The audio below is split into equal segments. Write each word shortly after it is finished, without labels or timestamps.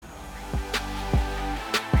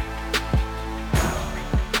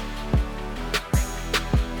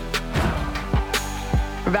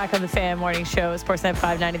We're back on the Fan Morning Show, Sportsnet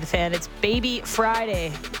 590 The Fan. It's Baby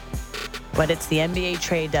Friday, but it's the NBA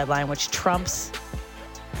trade deadline, which trumps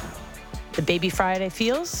the Baby Friday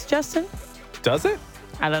feels, Justin? Does it?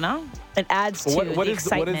 I don't know. It adds to the excitement. What is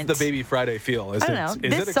the Baby Friday feel? I don't know.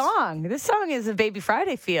 This song is a Baby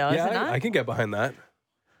Friday feel, is it not? I can get behind that.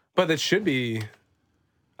 But it should be,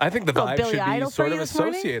 I think the vibe should be sort of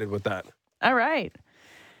associated with that. All right.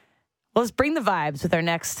 Well, let's bring the vibes with our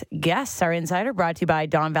next guest, our insider, brought to you by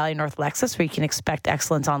Don Valley North Lexus, where you can expect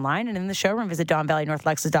excellence online. And in the showroom, visit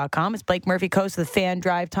DonValleyNorthLexus.com. It's Blake Murphy, host of the Fan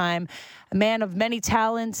Drive Time, a man of many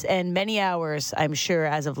talents and many hours, I'm sure,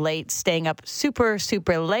 as of late, staying up super,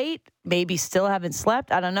 super late, maybe still haven't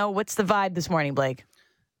slept. I don't know. What's the vibe this morning, Blake?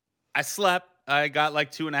 I slept. I got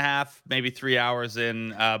like 2.5, maybe 3 hours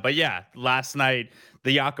in. But yeah, last night,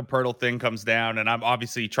 the Poeltl thing comes down, and I'm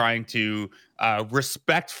obviously trying to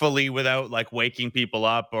respectfully, without like waking people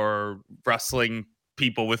up or rustling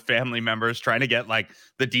people with family members, trying to get like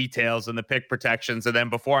the details and the pick protections. And then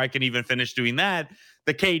before I can even finish doing that,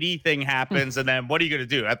 the KD thing happens. And then what are you going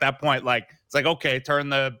to do at that point? Like, it's like, okay, turn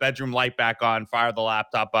the bedroom light back on, fire the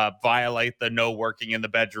laptop up, violate the no working in the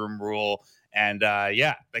bedroom rule. And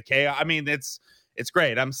the chaos. I mean, it's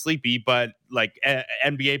great. I'm sleepy, but like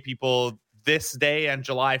NBA people, this day and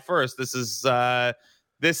July 1st,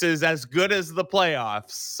 this is as good as the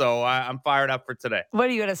playoffs. So I'm fired up for today. What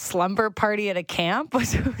are you at a slumber party at a camp?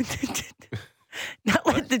 Not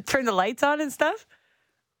let turn the lights on and stuff?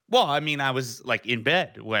 Well, I mean, I was like in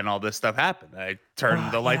bed when all this stuff happened. I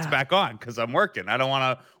turned the lights back on because I'm working. I don't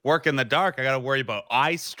want to work in the dark. I got to worry about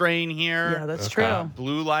eye strain here. Yeah, that's true.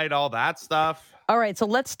 Blue light, all that stuff. All right, so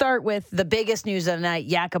let's start with the biggest news of the night,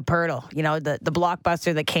 Poeltl. You know, the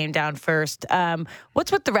blockbuster that came down first.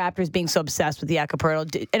 What's with the Raptors being so obsessed with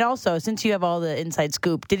Poeltl? And also, since you have all the inside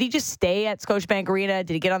scoop, did he just stay at Scotiabank Arena?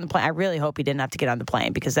 Did he get on the plane? I really hope he didn't have to get on the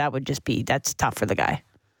plane because that's tough for the guy.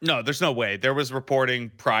 No, there's no way. There was reporting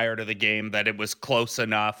prior to the game that it was close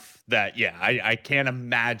enough that, I can't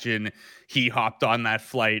imagine he hopped on that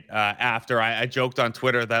flight after. I joked on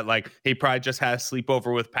Twitter that, like, he probably just had a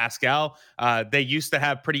sleepover with Pascal. They used to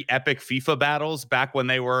have pretty epic FIFA battles back when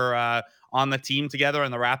they were on the team together,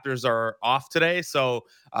 and the Raptors are off today. So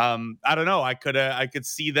I don't know. I could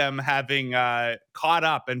see them having caught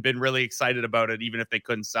up and been really excited about it, even if they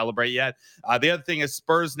couldn't celebrate yet. The other thing is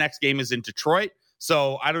Spurs' next game is in Detroit.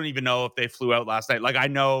 So I don't even know if they flew out last night. Like, I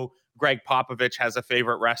know Greg Popovich has a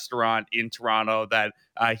favorite restaurant in Toronto that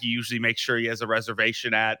he usually makes sure he has a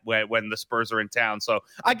reservation at when the Spurs are in town. So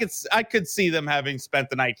I could see them having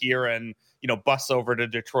spent the night here and, bus over to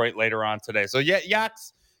Detroit later on today. So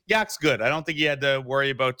Yak's good. I don't think he had to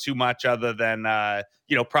worry about too much other than,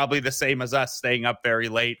 probably the same as us, staying up very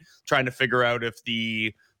late, trying to figure out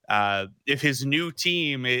if his new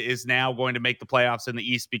team is now going to make the playoffs in the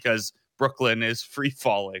East because Brooklyn is free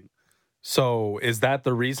falling. So is that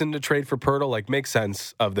the reason to trade for Poeltl? Like, makes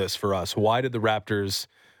sense of this for us. Why did the Raptors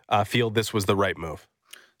feel this was the right move?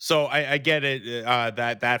 So I get it,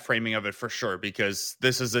 that framing of it for sure, because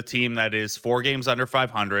this is a team that is 4 games under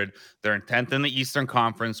 500. They're in 10th in the Eastern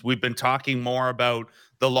Conference. We've been talking more about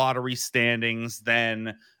the lottery standings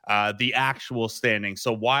than the actual standings.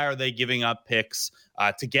 So why are they giving up picks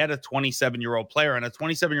to get a 27-year-old player, and a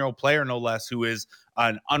 27-year-old player, no less, who is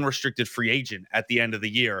an unrestricted free agent at the end of the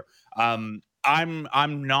year? I'm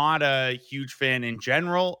not a huge fan in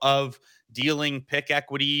general of dealing pick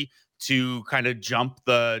equity to kind of jump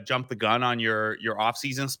the gun on your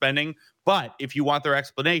offseason spending. But if you want their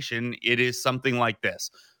explanation, it is something like this.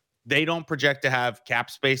 They don't project to have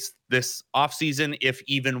cap space this offseason if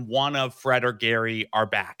even one of Fred or Gary are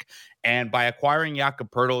back. And by acquiring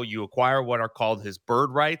Poeltl, you acquire what are called his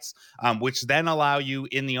bird rights, which then allow you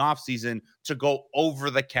in the offseason to go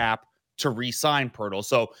over the cap to re-sign Poeltl.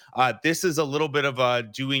 So this is a little bit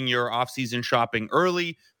of doing your offseason shopping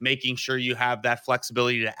early, making sure you have that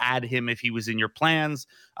flexibility to add him if he was in your plans.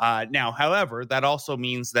 Now, however, that also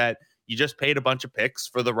means that you just paid a bunch of picks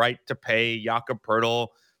for the right to pay Poeltl.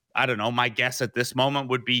 I don't know. My guess at this moment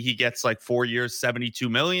would be he gets like 4 years,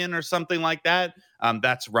 $72 million or something like that.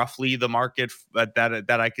 That's roughly the market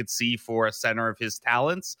that I could see for a center of his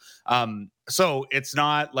talents. So it's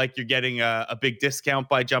not like you're getting a big discount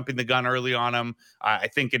by jumping the gun early on him. I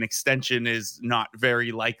think an extension is not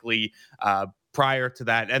very likely prior to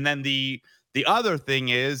that. And then the other thing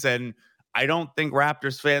is, and I don't think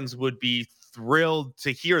Raptors fans would be thrilled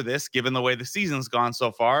to hear this given the way the season's gone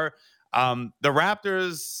so far, the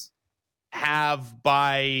Raptors have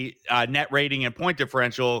by net rating and point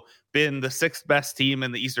differential been the 6th best team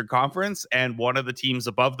in the Eastern Conference, and one of the teams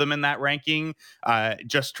above them in that ranking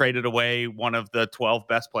just traded away one of the 12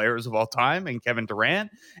 best players of all time in Kevin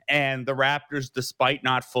Durant. And the Raptors, despite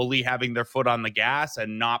not fully having their foot on the gas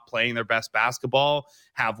and not playing their best basketball,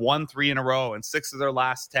 have won 3 in a row and 6 of their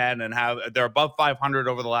last 10, and they're above 500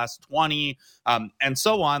 over the last 20, and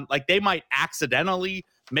so on. Like, they might accidentally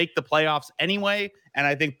make the playoffs anyway, and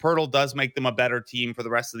I think Poeltl does make them a better team for the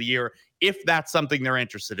rest of the year if that's something they're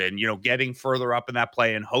interested in, getting further up in that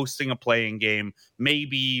play and hosting a playing game,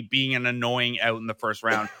 maybe being an annoying out in the first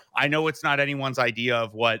round. I know it's not anyone's idea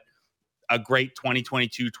of what a great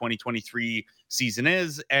 2022-2023 season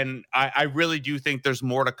is, and I really do think there's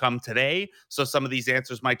more to come today, so some of these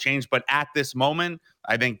answers might change, but at this moment,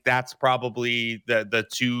 I think that's probably the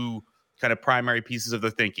two kind of primary pieces of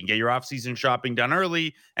the thinking. Get your offseason shopping done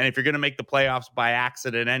early, and if you're going to make the playoffs by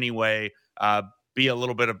accident anyway, be a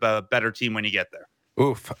little bit of a better team when you get there.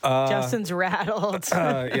 Oof. Justin's rattled.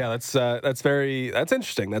 Yeah, that's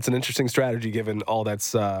interesting. That's an interesting strategy given all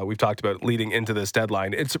that's we've talked about leading into this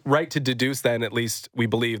deadline. It's right to deduce then, at least we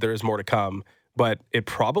believe there is more to come, but it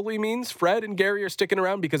probably means Fred and Gary are sticking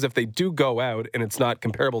around, because if they do go out and it's not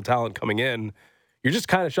comparable talent coming in, you're just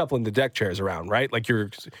kind of shuffling the deck chairs around, right? Like you're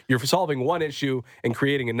solving one issue and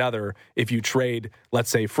creating another if you trade, let's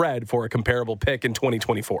say, Fred for a comparable pick in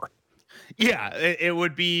 2024. Yeah, it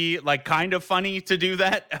would be like kind of funny to do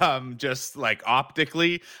that, just like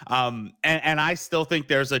optically. And I still think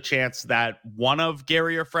there's a chance that one of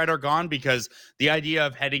Gary or Fred are gone, because the idea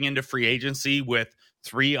of heading into free agency with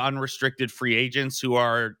 3 unrestricted free agents who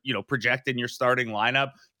are, projected in your starting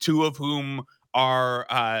lineup, 2 of whom are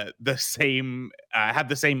have the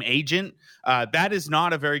same agent. That is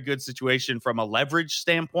not a very good situation from a leverage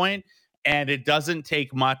standpoint, and it doesn't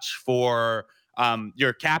take much for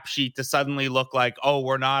your cap sheet to suddenly look like, oh,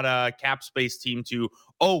 we're not a cap space team, to,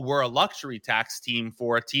 oh, we're a luxury tax team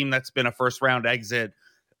for a team that's been a first round exit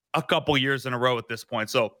a couple years in a row at this point.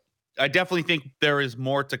 So I definitely think there is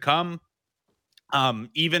more to come.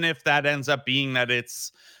 Even if that ends up being that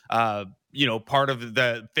it's, part of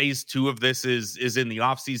the phase 2 of this is in the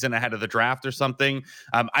offseason ahead of the draft or something.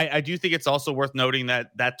 I do think it's also worth noting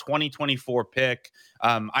that 2024 pick,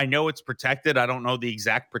 I know it's protected. I don't know the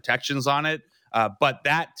exact protections on it. But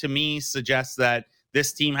that to me suggests that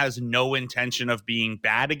this team has no intention of being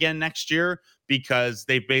bad again next year, because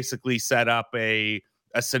they've basically set up a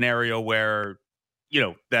scenario where,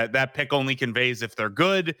 that pick only conveys if they're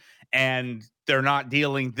good, and they're not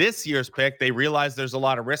dealing this year's pick. They realize there's a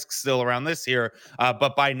lot of risk still around this year,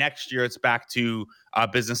 but by next year, it's back to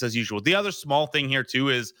business as usual. The other small thing here, too,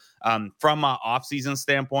 is from an offseason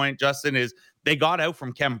standpoint, Justin, is they got out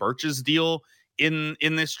from Khem Birch's deal in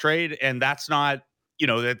this trade, and that's not,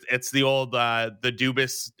 it's the old the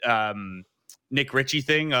Dubas Nick Ritchie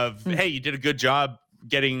thing of, hey, you did a good job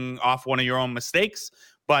getting off one of your own mistakes,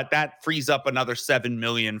 but that frees up another $7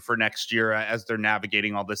 million for next year as they're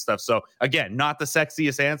navigating all this stuff. So again, not the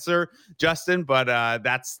sexiest answer, Justin, but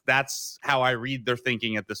that's how I read their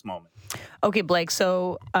thinking at this moment. Okay, Blake.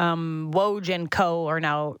 So Woj and co are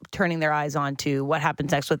now turning their eyes on to what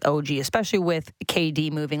happens next with OG, especially with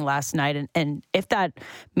KD moving last night. And if that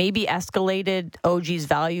maybe escalated OG's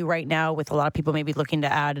value right now, with a lot of people maybe looking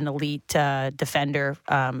to add an elite defender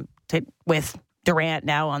with Durant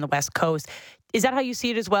now on the West Coast. Is that how you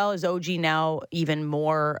see it as well? Is OG now even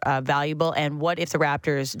more valuable? And what if the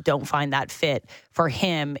Raptors don't find that fit for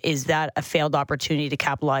him? Is that a failed opportunity to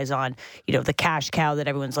capitalize on, the cash cow that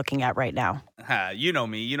everyone's looking at right now? You know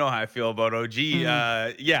me. You know how I feel about OG.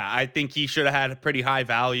 Yeah, I think he should have had a pretty high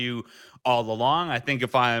value all along. I think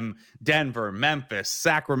if I'm Denver, Memphis,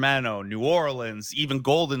 Sacramento, New Orleans, even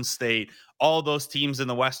Golden State, all those teams in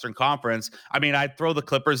the Western Conference, I mean, I'd throw the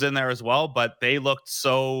Clippers in there as well, but they looked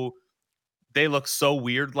so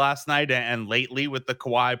weird last night and lately with the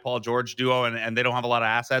Kawhi Paul George duo, and they don't have a lot of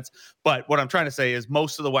assets. But what I'm trying to say is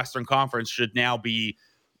most of the Western Conference should now be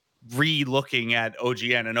re-looking at OG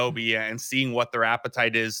Anunoby and seeing what their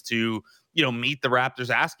appetite is to, meet the Raptors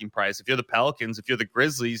asking price. If you're the Pelicans, if you're the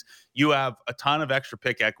Grizzlies, you have a ton of extra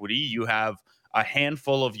pick equity. You have a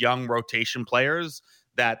handful of young rotation players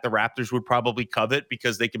that the Raptors would probably covet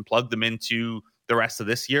because they can plug them into the rest of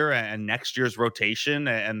this year and next year's rotation,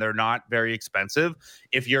 and they're not very expensive.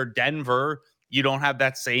 If you're Denver, you don't have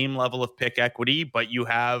that same level of pick equity, but you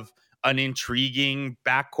have an intriguing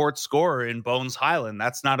backcourt scorer in Bones Highland.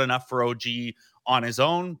 That's not enough for OG on his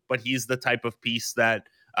own, but he's the type of piece that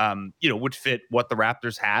would fit what the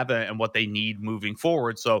Raptors have and what they need moving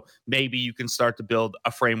forward. So maybe you can start to build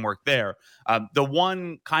a framework there. The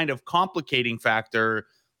one kind of complicating factor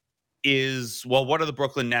is, well, what are the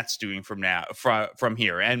Brooklyn Nets doing from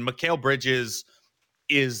here? And Mikal Bridges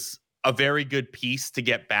is a very good piece to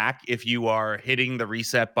get back if you are hitting the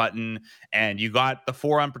reset button and you got the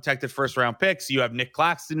 4 unprotected first round picks. You have Nick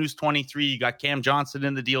Claxton, who's 23. You got Cam Johnson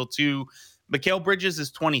in the deal too. Mikal Bridges is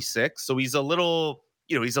 26. So he's a little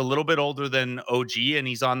bit older than OG, and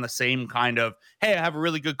he's on the same kind of, hey, I have a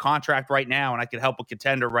really good contract right now and I can help a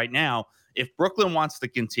contender right now. If Brooklyn wants to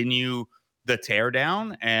continue the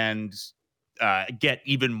teardown and get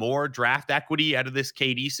even more draft equity out of this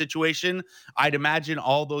KD situation, I'd imagine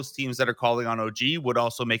all those teams that are calling on OG would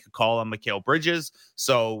also make a call on Mikal Bridges.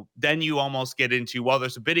 So then you almost get into, well,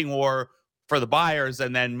 there's a bidding war for the buyers,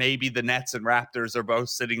 and then maybe the Nets and Raptors are both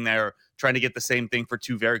sitting there trying to get the same thing for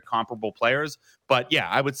two very comparable players. But yeah,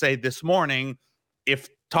 I would say this morning, if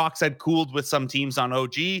talks had cooled with some teams on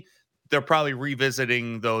OG, they're probably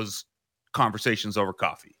revisiting those conversations over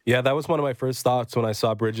coffee. Yeah, that was one of my first thoughts when I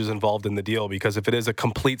saw Bridges involved in the deal, because if it is a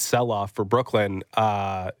complete sell-off for Brooklyn,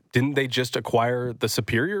 didn't they just acquire the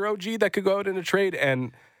superior OG that could go out in a trade?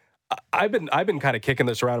 And I've been kind of kicking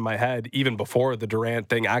this around in my head even before the Durant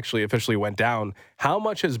thing actually officially went down. How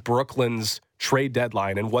much has Brooklyn's trade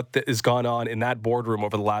deadline and what has gone on in that boardroom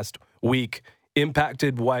over the last week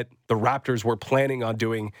impacted what the Raptors were planning on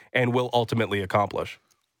doing and will ultimately accomplish?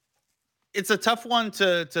 It's a tough one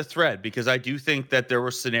to thread, because I do think that there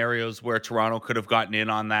were scenarios where Toronto could have gotten in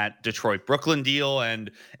on that Detroit-Brooklyn deal, and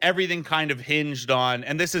everything kind of hinged on,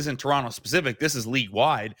 and this isn't Toronto specific, this is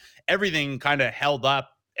league-wide, everything kind of held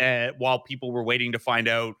up while people were waiting to find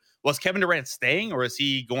out, was Kevin Durant staying or is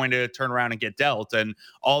he going to turn around and get dealt? And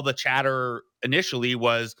all the chatter initially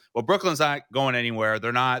was, well, Brooklyn's not going anywhere.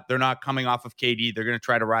 They're not coming off of KD. They're going to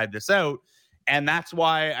try to ride this out. And that's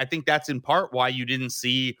why, I think that's in part why you didn't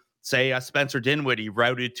see, say, a Spencer Dinwiddie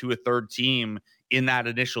routed to a third team in that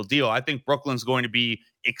initial deal. I think Brooklyn's going to be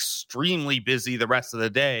extremely busy the rest of the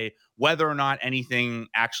day, whether or not anything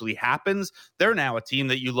actually happens. They're now a team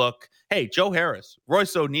that you look, hey, Joe Harris,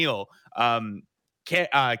 Royce O'Neal,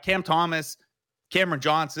 Cam Thomas, Cameron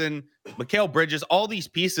Johnson, Mikal Bridges, all these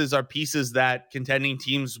pieces are pieces that contending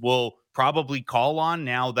teams will probably call on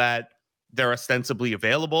now that they're ostensibly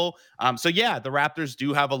available. So yeah, the Raptors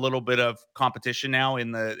do have a little bit of competition now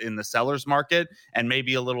in the sellers market, and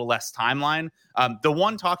maybe a little less timeline. The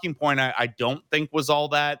one talking point I don't think was all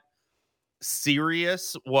that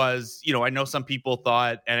serious was, I know some people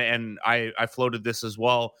thought, and I floated this as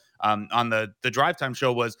well on the Drive Time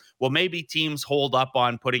show, was, well, maybe teams hold up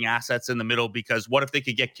on putting assets in the middle because what if they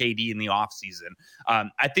could get KD in the offseason?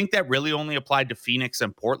 I think that really only applied to Phoenix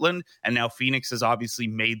and Portland, and now Phoenix has obviously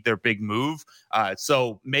made their big move.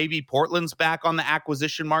 So maybe Portland's back on the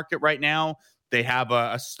acquisition market right now. They have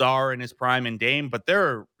a star in his prime in Dame, but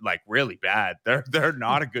they're like really bad. They're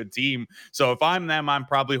not a good team. So if I'm them, I'm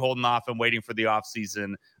probably holding off and waiting for the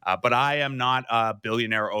offseason. But I am not a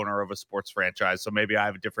billionaire owner of a sports franchise, so maybe I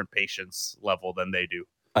have a different patience level than they do.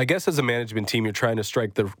 I guess as a management team, you're trying to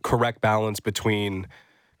strike the correct balance between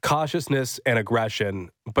cautiousness and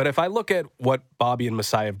aggression. But if I look at what Bobby and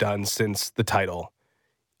Masai have done since the title,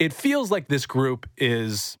 it feels like this group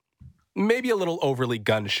is maybe a little overly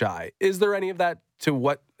gun shy. Is there any of that to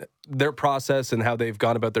what their process and how they've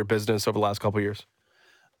gone about their business over the last couple of years?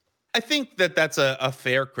 I think that's a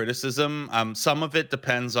fair criticism. Some of it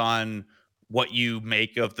depends on what you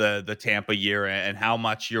make of the Tampa year and how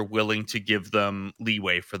much you're willing to give them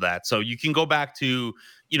leeway for that. So you can go back to,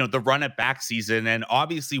 the run it back season. And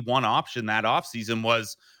obviously one option that offseason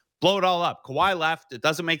was blow it all up. Kawhi left. It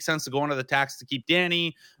doesn't make sense to go into the tax to keep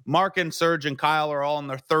Danny. Mark and Serge and Kyle are all in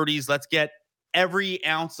their 30s. Let's get every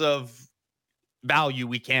ounce of value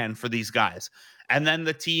we can for these guys. And then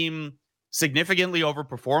the team significantly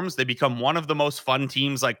overperforms. They become one of the most fun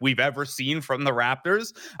teams like we've ever seen from the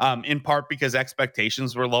Raptors, in part because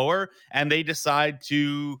expectations were lower, and they decide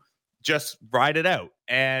to just ride it out.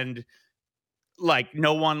 And like,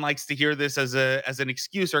 no one likes to hear this as an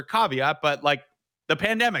excuse or caveat, but like, the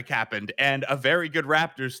pandemic happened and a very good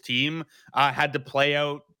Raptors team had to play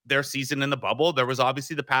out their season in the bubble. There was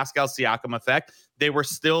obviously the Pascal Siakam effect. They were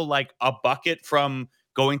still like a bucket from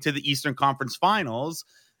going to the Eastern Conference Finals.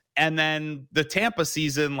 And then the Tampa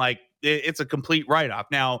season, like, it's a complete write-off.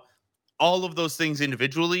 Now, all of those things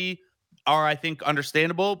individually are, I think,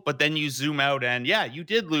 understandable. But then you zoom out and, yeah, you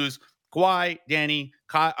did lose Kawhi, Danny,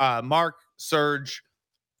 Mark, Serge,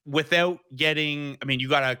 without getting, you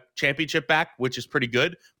got a championship back, which is pretty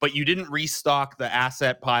good, but you didn't restock the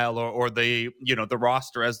asset pile or the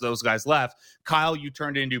roster as those guys left. Kyle, you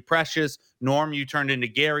turned into Precious. Norm, you turned into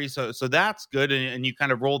Gary. So that's good. And you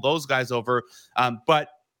kind of roll those guys over. But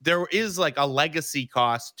there is like a legacy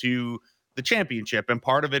cost to the championship. And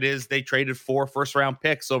part of it is they traded 4 first-round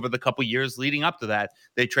picks over the couple years leading up to that.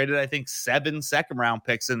 They traded, I think, 7 second-round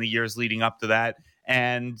picks in the years leading up to that.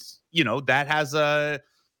 And, that has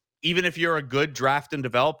even if you're a good draft and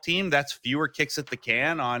develop team, that's fewer kicks at the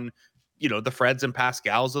can on, the Freds and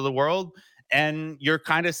Pascals of the world. And you're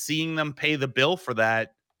kind of seeing them pay the bill for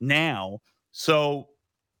that now. So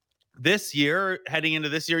this year, heading into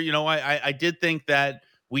this year, I did think that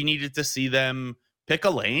we needed to see them pick a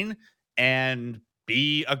lane and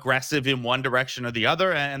be aggressive in one direction or the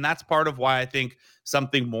other. And that's part of why I think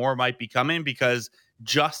something more might be coming, because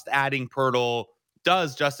just adding Poeltl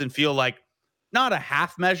does, Justin, feel like not a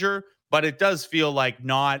half measure, but it does feel like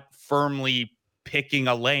not firmly picking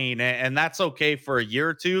a lane. And that's okay for a year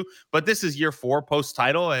or two. But this is year 4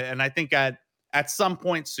 post-title. And I think at some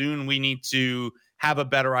point soon, we need to have a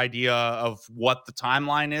better idea of what the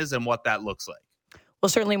timeline is and what that looks like. Well,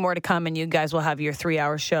 certainly more to come, and you guys will have your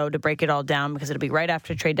 3-hour show to break it all down, because it'll be right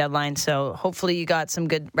after trade deadline. So hopefully you got some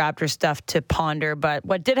good Raptor stuff to ponder. But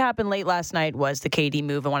what did happen late last night was the KD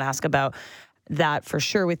move. I want to ask about that for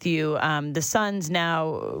sure with you. The Suns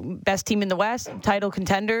now best team in the West, title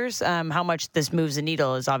contenders. How much this moves the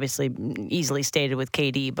needle is obviously easily stated with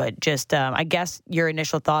KD, but just I guess your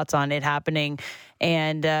initial thoughts on it happening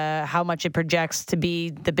and how much it projects to be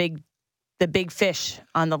the big fish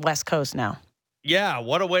on the West Coast now. Yeah,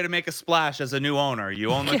 what a way to make a splash as a new owner. You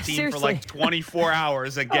own the team seriously. for like 24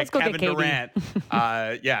 hours and get Kevin Durant.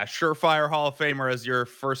 Surefire Hall of Famer as your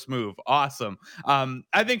first move. Awesome.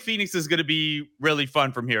 I think Phoenix is going to be really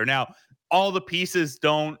fun from here. Now, all the pieces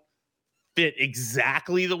don't fit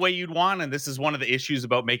exactly the way you'd want, and this is one of the issues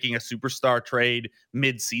about making a superstar trade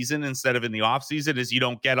mid-season instead of in the offseason, is you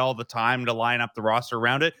don't get all the time to line up the roster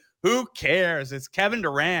around it. Who cares? It's Kevin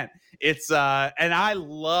Durant. It's and I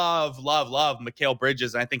love Mikal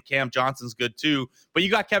Bridges. I think Cam Johnson's good too. But you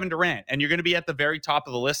got Kevin Durant, and you're going to be at the very top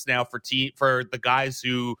of the list now for the guys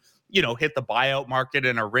who hit the buyout market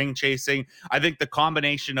and are ring chasing. I think the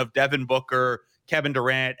combination of Devin Booker, Kevin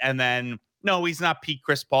Durant, and then no, he's not peak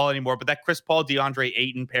Chris Paul anymore, but that Chris Paul DeAndre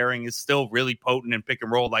Ayton pairing is still really potent in pick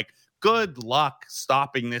and roll. Like, good luck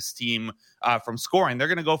stopping this team from scoring. They're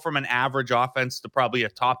going to go from an average offense to probably a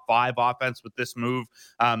top 5 offense with this move.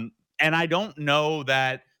 And I don't know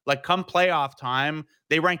that, like, come playoff time,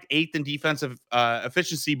 they ranked 8th in defensive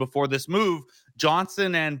efficiency before this move.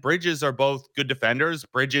 Johnson and Bridges are both good defenders.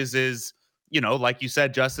 Bridges is, like you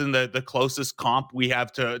said, Justin, the closest comp we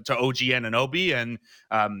have to OG Anunoby. And,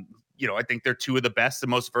 I think they're 2 of the best and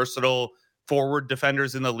most versatile forward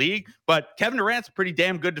defenders in the league. But Kevin Durant's a pretty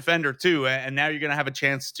damn good defender too, and now you're going to have a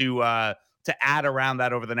chance to add around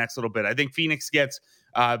that over the next little bit. I think Phoenix gets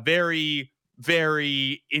very,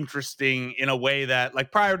 very interesting in a way that,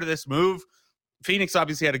 like, prior to this move, Phoenix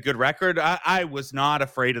obviously had a good record. I was not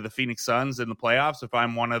afraid of the Phoenix Suns in the playoffs if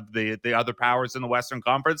I'm one of the other powers in the Western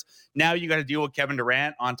Conference. Now you got to deal with Kevin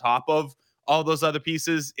Durant on top of all those other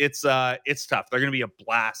pieces. It's tough. They're going to be a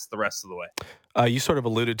blast the rest of the way. You sort of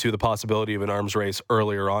alluded to the possibility of an arms race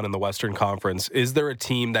earlier on in the Western Conference. Is there a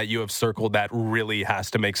team that you have circled that really has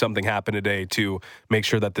to make something happen today to make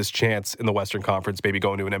sure that this chance in the Western Conference, maybe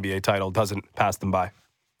going to an NBA title, doesn't pass them by?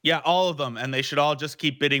 Yeah, all of them, and they should all just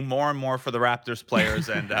keep bidding more and more for the Raptors players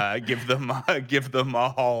and give them a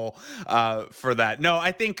haul for that. No,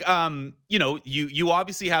 I think you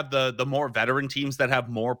obviously have the more veteran teams that have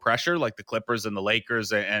more pressure, like the Clippers and the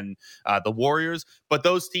Lakers and the Warriors. But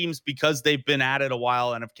those teams, because they've been at it a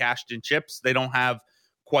while and have cashed in chips, they don't have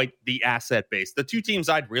quite the asset base. The 2 teams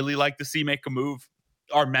I'd really like to see make a move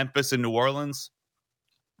are Memphis and New Orleans.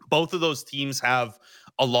 Both of those teams have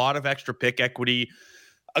a lot of extra pick equity,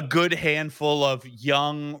 a good handful of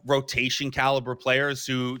young rotation caliber players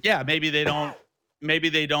who, maybe they don't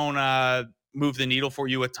move the needle for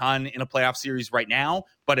you a ton in a playoff series right now.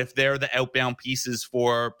 But if they're the outbound pieces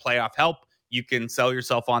for playoff help, you can sell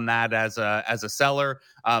yourself on that as a seller.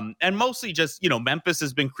 And mostly just, Memphis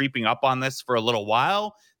has been creeping up on this for a little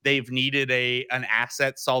while. They've needed an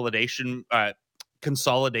asset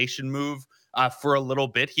consolidation move for a little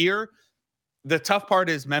bit here. The tough part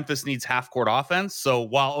is Memphis needs half-court offense. So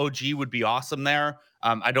while OG would be awesome there,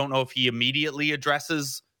 I don't know if he immediately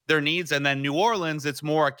addresses their needs. And then New Orleans, it's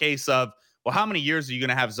more a case of, well, how many years are you going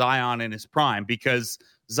to have Zion in his prime? Because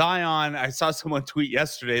Zion, I saw someone tweet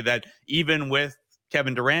yesterday that even with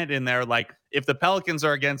Kevin Durant in there, like, if the Pelicans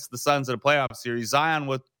are against the Suns in a playoff series, Zion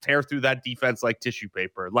would tear through that defense like tissue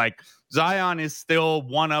paper. Like, Zion is still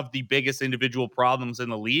one of the biggest individual problems in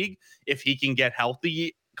the league if he can get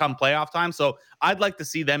healthy come playoff time. So I'd like to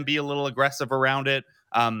see them be a little aggressive around it.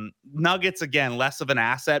 Nuggets, again, less of an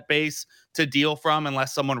asset base to deal from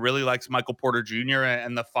unless someone really likes Michael Porter Jr.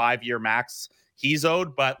 and the 5-year max he's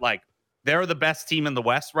owed. But like, they're the best team in the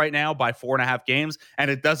West right now by 4.5 games,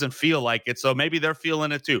 and it doesn't feel like it. So maybe they're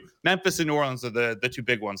feeling it too. Memphis and New Orleans are the two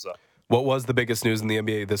big ones, though. What was the biggest news in the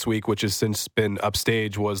NBA this week, which has since been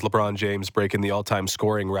upstaged, was LeBron James breaking the all-time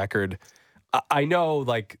scoring record. I know,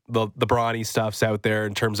 like, the Bronny stuff's out there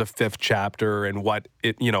in terms of fifth chapter and what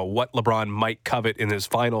LeBron might covet in his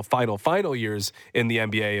final years in the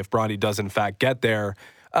NBA if Bronny does in fact get there.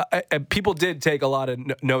 People did take a lot of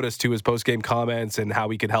notice to his post-game comments and how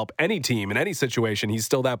he could help any team in any situation. He's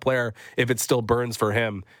still that player if it still burns for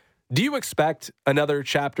him. Do you expect another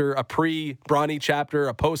chapter, a pre-Bronny chapter,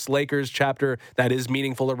 a post-Lakers chapter that is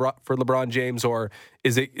meaningful for LeBron James, or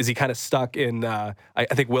is he kind of stuck in, I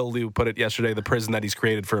think Will Liu put it yesterday, the prison that he's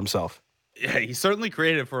created for himself? Yeah, he certainly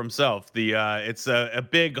created it for himself. It's a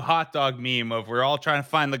big hot dog meme of we're all trying to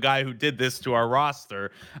find the guy who did this to our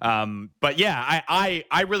roster. But yeah,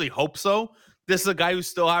 I really hope so. This is a guy who's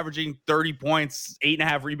still averaging 30 points,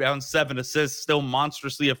 8.5 rebounds, 7 assists, still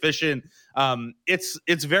monstrously efficient.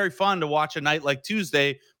 It's very fun to watch a night like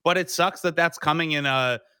Tuesday, but it sucks that that's coming in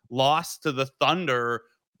a loss to the Thunder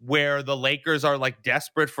where the Lakers are like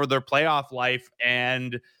desperate for their playoff life.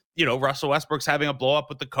 And, Russell Westbrook's having a blow up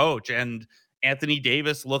with the coach, and Anthony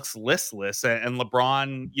Davis looks listless, and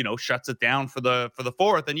LeBron, shuts it down for the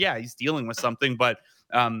fourth. And yeah, he's dealing with something, but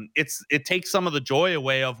it takes some of the joy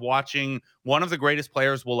away of watching one of the greatest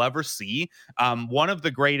players we'll ever see, one of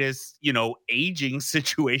the greatest, aging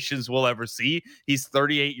situations we'll ever see. He's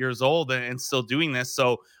 38 years old and still doing this.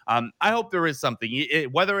 So I hope there is something,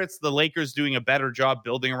 whether it's the Lakers doing a better job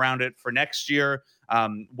building around it for next year,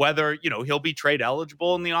 whether, he'll be trade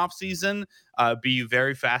eligible in the offseason. Be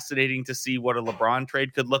very fascinating to see what a LeBron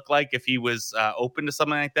trade could look like if he was open to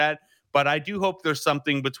something like that. But I do hope there's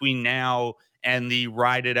something between now and the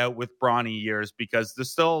ride it out with Bronny years, because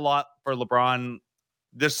there's still a lot for LeBron.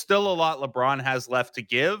 There's still a lot LeBron has left to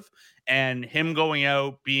give, and him going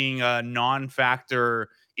out being a non-factor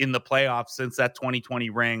in the playoffs since that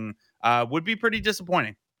 2020 ring would be pretty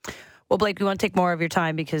disappointing. Well, Blake, we want to take more of your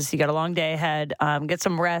time because you got a long day ahead. Get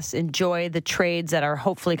some rest. Enjoy the trades that are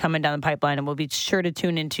hopefully coming down the pipeline, and we'll be sure to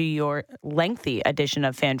tune into your lengthy edition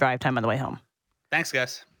of Fan Drive Time on the way home. Thanks,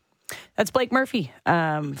 guys. That's Blake Murphy,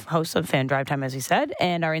 host of Fan Drive Time, as we said,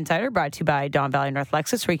 and our insider brought to you by Don Valley North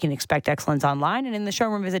Lexus, where you can expect excellence online. And in the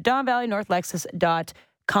showroom, visit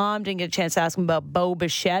DonValleyNorthLexus.com. Didn't get a chance to ask him about Bo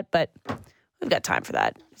Bichette, but we've got time for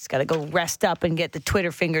that. He's got to go rest up and get the Twitter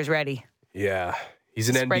fingers ready. Yeah, he's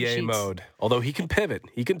in NBA mode, although he can pivot.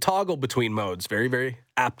 He can toggle between modes very, very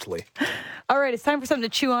aptly. All right, it's time for something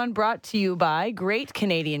to chew on, brought to you by Great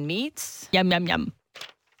Canadian Meats. Yum, yum, yum.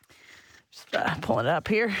 Just pulling it up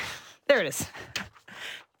here. There it is.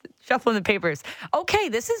 Shuffling the papers. Okay,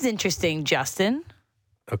 this is interesting, Justin.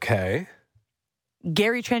 Okay.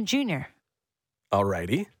 Gary Trent Jr.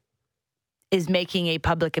 Alrighty. is making a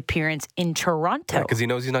public appearance in Toronto. Yeah, because he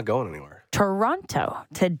knows he's not going anywhere. Toronto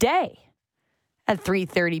today at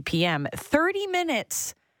 3:30 p.m. 30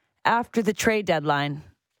 minutes after the trade deadline.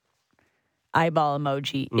 Eyeball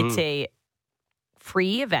emoji. It's a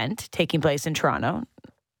free event taking place in Toronto.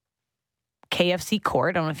 KFC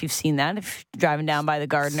Court. I don't know if you've seen that. If you're driving down by the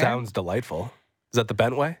Gardner. Sounds delightful. Is that the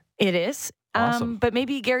Bentway? It is. Awesome. But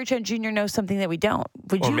maybe Gary Trent Jr. knows something that we don't.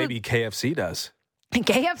 Maybe KFC does.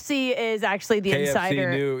 KFC is actually the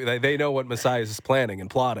insider. They know what Messiah is planning and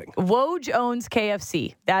plotting. Woj owns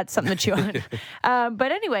KFC. That's something to chew on.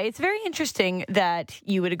 But anyway, it's very interesting that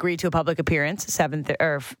you would agree to a public appearance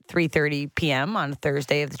 3:30 p.m. on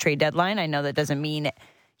Thursday of the trade deadline. I know that doesn't mean,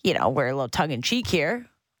 we're a little tongue-in-cheek here,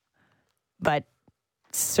 but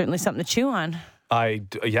it's certainly something to chew on. I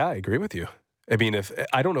agree with you. I mean,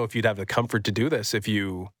 I don't know if you'd have the comfort to do this if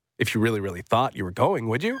you really, really thought you were going,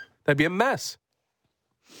 would you? That'd be a mess.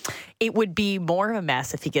 It would be more of a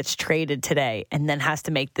mess if he gets traded today and then has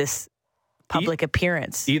to make this public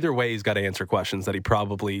appearance. Either way, he's got to answer questions that he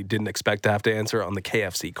probably didn't expect to have to answer on the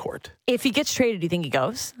KFC court. If he gets traded, do you think he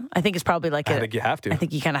goes? I think it's probably I think you have to. I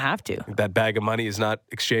think you kind of have to. That bag of money is not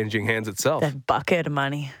exchanging hands itself. That bucket of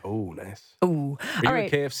money. Oh, nice. Ooh. Are you a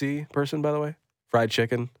KFC person, by the way? Fried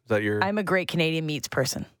chicken? Is that your... I'm a Great Canadian Meats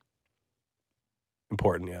person.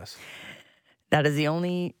 Important, yes. That is the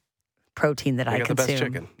only protein that I consume. They got the best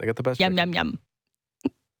chicken. They got the best chicken. Yum, yum.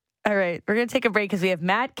 All right. We're going to take a break because we have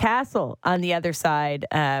Matt Castle on the other side,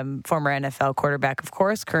 former NFL quarterback, of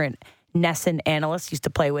course, current Nesson analyst, used to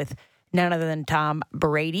play with none other than Tom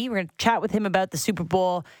Brady. We're going to chat with him about the Super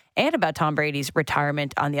Bowl and about Tom Brady's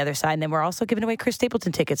retirement on the other side. And then we're also giving away Chris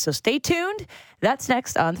Stapleton tickets. So stay tuned. That's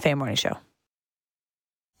next on the Fan Morning Show.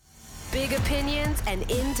 Big opinions and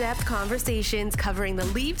in-depth conversations covering the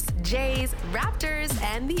Leafs, Jays, Raptors,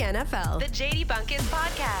 and the NFL. The JD Bunkis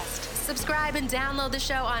Podcast. Subscribe and download the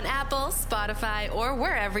show on Apple, Spotify, or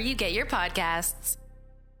wherever you get your podcasts.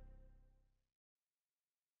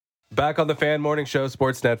 Back on the Fan Morning Show,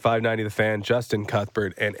 Sportsnet 590 The Fan, Justin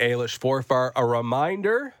Cuthbert and Ailish Forfar. A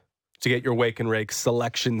reminder to get your Wake and Rake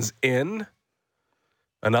selections in.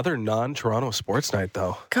 Another non-Toronto sports night,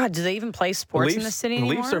 though. God, do they even play sports in the city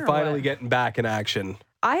anymore? Leafs are finally getting back in action.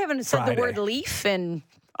 I haven't said Friday. the word Leaf in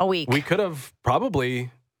a week. We could have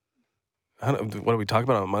probably, I don't know, what did we talk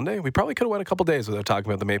about on Monday? We probably could have went a couple days without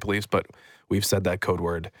talking about the Maple Leafs, but we've said that code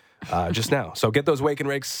word just now. So get those Wake and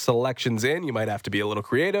Rake selections in. You might have to be a little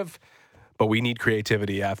creative, but we need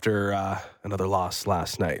creativity after another loss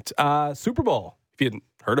last night. Super Bowl, if you hadn't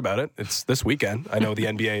heard about it, it's this weekend. I know the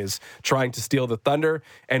NBA is trying to steal the thunder,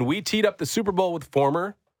 and we teed up the Super Bowl with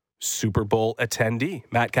former Super Bowl attendee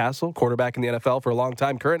Matt Castle, quarterback in the NFL for a long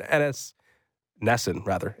time, current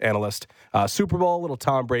NESN analyst. Super Bowl, little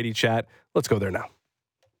Tom Brady chat. Let's go there now.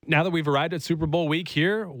 Now that we've arrived at Super Bowl week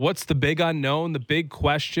here, what's the big unknown, the big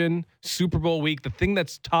question, Super Bowl week, the thing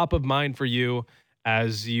that's top of mind for you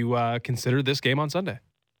as you consider this game on Sunday?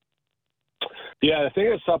 Yeah, the thing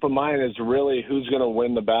that's top of mind is really who's going to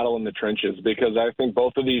win the battle in the trenches, because I think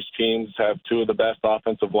both of these teams have two of the best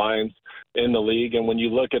offensive lines in the league. And when you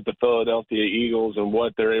look at the Philadelphia Eagles and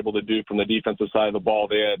what they're able to do from the defensive side of the ball,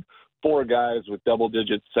 they had 4 guys with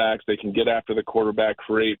double-digit sacks. They can get after the quarterback,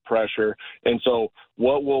 create pressure. And so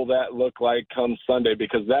what will that look like come Sunday?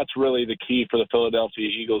 Because that's really the key for the Philadelphia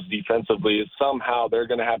Eagles defensively, is somehow they're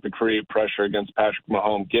going to have to create pressure against Patrick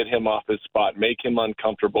Mahomes, get him off his spot, make him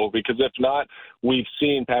uncomfortable. Because if not, we've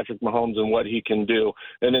seen Patrick Mahomes and what he can do.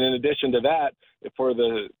 And then in addition to that, for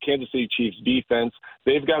the Kansas City Chiefs defense,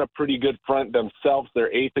 they've got a pretty good front themselves.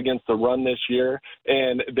 They're 8th against the run this year,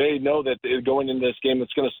 and they know that going into this game,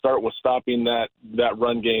 it's going to start with stopping that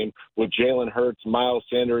run game with Jalen Hurts, Miles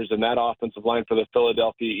Sanders, and that offensive line for the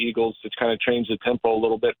Philadelphia Eagles. It's kind of changed the tempo a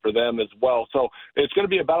little bit for them as well. So it's going to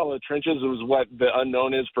be a battle of the trenches is what the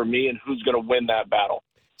unknown is for me, and who's going to win that battle.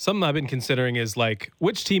 Something I've been considering is, like,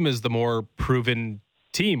 which team is the more proven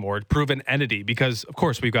team or proven entity? Because, of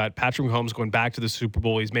course, we've got Patrick Mahomes going back to the Super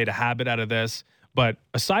Bowl. He's made a habit out of this. But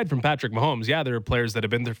aside from Patrick Mahomes, yeah, there are players that have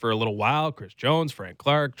been there for a little while. Chris Jones, Frank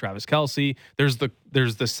Clark, Travis Kelce. There's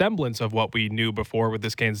the semblance of what we knew before with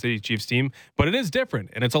this Kansas City Chiefs team. But it is different,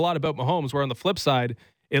 and it's a lot about Mahomes, where on the flip side,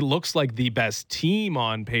 it looks like the best team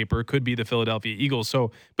on paper could be the Philadelphia Eagles.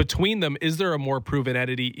 So between them, is there a more proven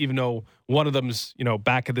entity, even though one of them's,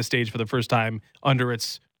 back at the stage for the first time under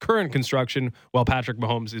its current construction, while Patrick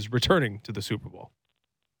Mahomes is returning to the Super Bowl?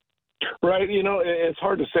 Right. It's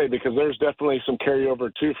hard to say, because there's definitely some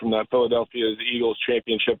carryover, too, from that Philadelphia Eagles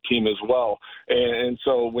championship team as well. And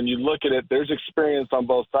so when you look at it, there's experience on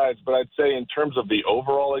both sides. But I'd say in terms of the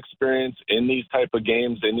overall experience in these type of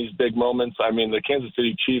games, in these big moments, I mean, the Kansas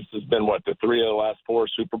City Chiefs has been, the 3 of the last 4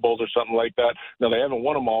 Super Bowls or something like that. Now, they haven't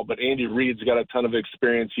won them all, but Andy Reid's got a ton of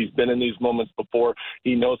experience. He's been in these moments before.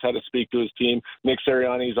 He knows how to speak to his team. Nick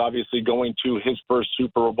Sirianni's obviously going to his first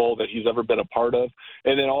Super Bowl that he's ever been a part of.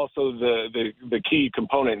 And then also the key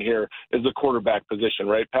component here is the quarterback position,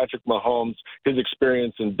 right? Patrick Mahomes, his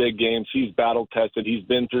experience in big games, he's battle-tested. He's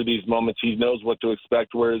been through these moments. He knows what to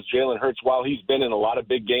expect, whereas Jalen Hurts, while he's been in a lot of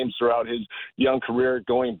big games throughout his young career,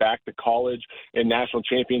 going back to college and national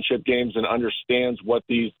championship games, and understands what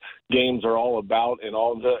these games are all about and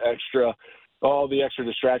all the extra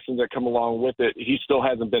distractions that come along with it, he still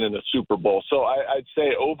hasn't been in a Super Bowl. So I'd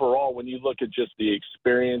say overall, when you look at just the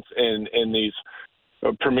experience in these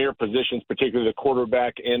premier positions, particularly the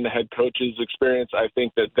quarterback and the head coach's experience, I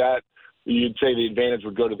think that you'd say the advantage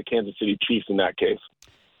would go to the Kansas City Chiefs in that case.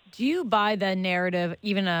 Do you buy the narrative,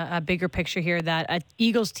 even a bigger picture here, that an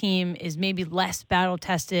Eagles team is maybe less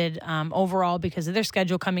battle-tested overall because of their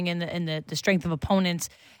schedule coming in and the strength of opponents,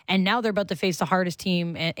 and now they're about to face the hardest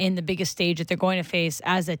team in the biggest stage that they're going to face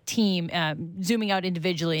as a team, zooming out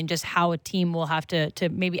individually, and just how a team will have to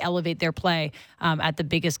maybe elevate their play at the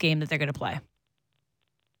biggest game that they're going to play?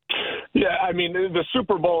 Yeah, I mean, the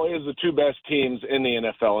Super Bowl is the 2 best teams in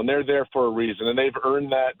the NFL, and they're there for a reason, and they've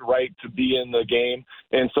earned that right to be in the game.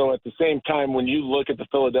 And so at the same time, when you look at the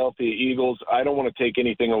Philadelphia Eagles, I don't want to take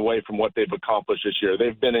anything away from what they've accomplished this year.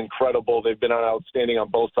 They've been incredible. They've been outstanding on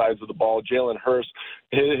both sides of the ball. Jalen Hurts,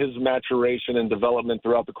 his maturation and development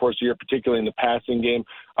throughout the course of the year, particularly in the passing game,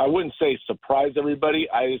 I wouldn't say surprise everybody.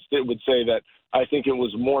 I just would say that I think it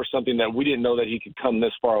was more something that we didn't know that he could come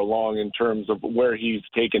this far along in terms of where he's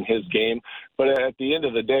taken his game. But at the end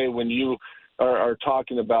of the day, when you are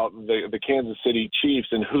talking about the Kansas City Chiefs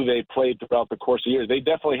and who they played throughout the course of the year, they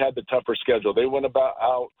definitely had the tougher schedule. They went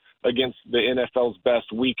out against the NFL's best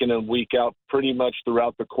week in and week out pretty much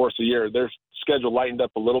throughout the course of the year. Their schedule lightened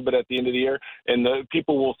up a little bit at the end of the year, and the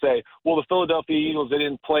people will say, well, the Philadelphia Eagles, they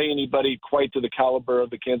didn't play anybody quite to the caliber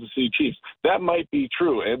of the Kansas City Chiefs. That might be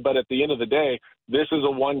true, but at the end of the day, this is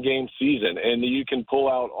a one-game season, and you can pull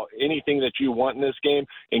out anything that you want in this game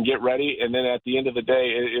and get ready, and then at the end of the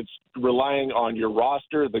day, it's relying on your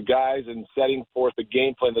roster, the guys, and setting forth a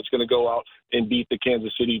game plan that's going to go out and beat the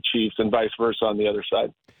Kansas City Chiefs and vice versa on the other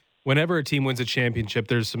side. Whenever a team wins a championship,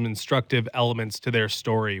 there's some instructive elements to their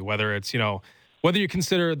story, whether it's, whether you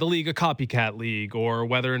consider the league a copycat league or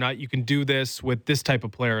whether or not you can do this with this type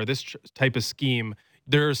of player, this type of scheme.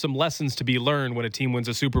 There are some lessons to be learned when a team wins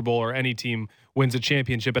a Super Bowl or any team wins a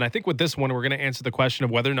championship. And I think with this one, we're going to answer the question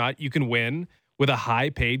of whether or not you can win with a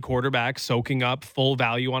high-paid quarterback soaking up full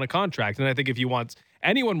value on a contract. And I think if you want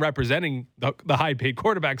anyone representing the high-paid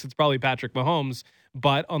quarterbacks, it's probably Patrick Mahomes.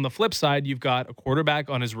 But on the flip side, you've got a quarterback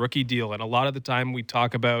on his rookie deal. And a lot of the time we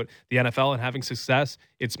talk about the NFL and having success,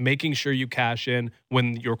 it's making sure you cash in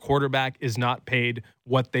when your quarterback is not paid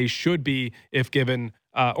what they should be if given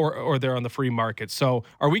or they're on the free market. So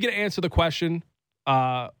are we going to answer the question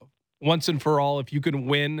once and for all if you can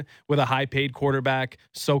win with a high-paid quarterback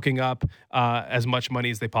soaking up as much money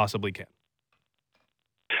as they possibly can?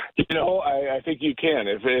 I think you can.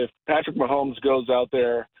 If Patrick Mahomes goes out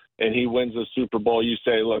there and he wins the Super Bowl, you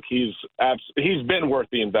say, look, he's been worth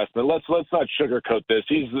the investment. Let's not sugarcoat this.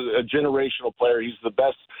 He's a generational player. He's the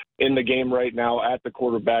best in the game right now at the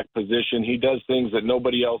quarterback position. He does things that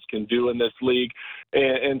nobody else can do in this league.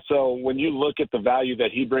 And so when you look at the value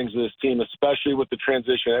that he brings to this team, especially with the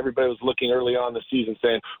transition, everybody was looking early on in the season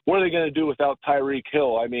saying, what are they going to do without Tyreek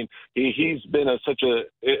Hill? I mean, he's been such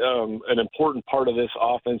an important part of this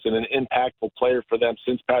offense and an impactful player for them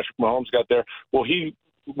since Patrick Mahomes got there. Well, he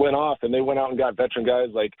went off and they went out and got veteran guys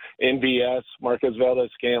like NVS, Marquez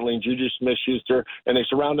Valdez-Scantling, Juju Smith-Schuster, and they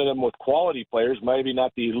surrounded him with quality players, maybe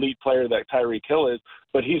not the elite player that Tyreek Hill is,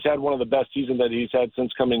 but he's had one of the best seasons that he's had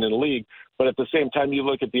since coming in the league. But at the same time, you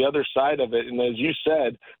look at the other side of it, and as you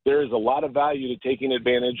said, there is a lot of value to taking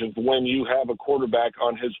advantage of when you have a quarterback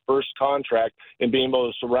on his first contract and being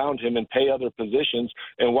able to surround him and pay other positions,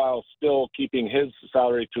 and while still keeping his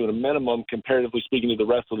salary to a minimum, comparatively speaking to the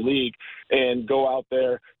rest of the league, and go out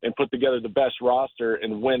there and put together the best roster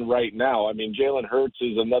and win right now. I mean, Jalen Hurts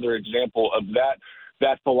is another example of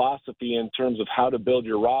that philosophy in terms of how to build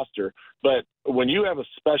your roster. But when you have a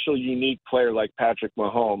special, unique player like Patrick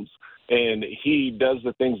Mahomes, and he does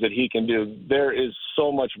the things that he can do, there is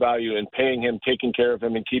so much value in paying him, taking care of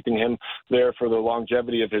him, and keeping him there for the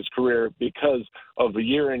longevity of his career because of the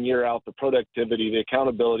year in, year out, the productivity, the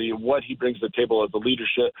accountability, what he brings to the table as a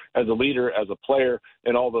leader, as a player,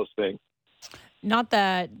 and all those things. Not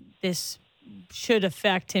that this should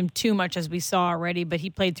affect him too much as we saw already, but he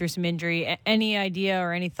played through some injury. Any idea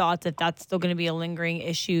or any thoughts if that's still going to be a lingering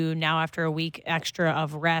issue now after a week extra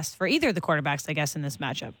of rest for either of the quarterbacks, I guess, in this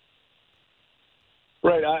matchup?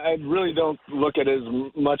 Right. I really don't look at it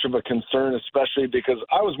as much of a concern, especially because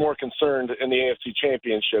I was more concerned in the AFC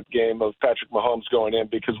Championship game of Patrick Mahomes going in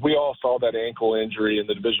because we all saw that ankle injury in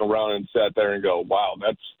the divisional round and sat there and go, wow,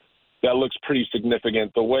 that looks pretty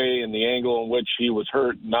significant. The way and the angle in which he was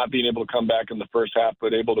hurt, not being able to come back in the first half,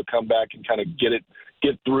 but able to come back and kind of get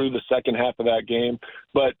through the second half of that game.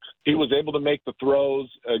 But he was able to make the throws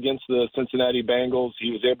against the Cincinnati Bengals.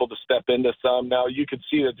 He was able to step into some. Now, you could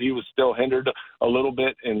see that he was still hindered a little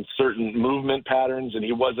bit in certain movement patterns, and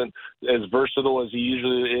he wasn't as versatile as he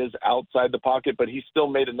usually is outside the pocket, but he still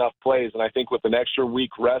made enough plays. And I think with an extra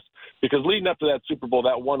week rest, because leading up to that Super Bowl,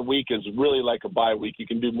 that 1 week is really like a bye week. You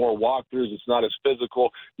can do more walkthroughs. It's not as physical.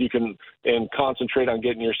 You can concentrate on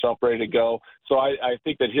getting yourself ready to go. So I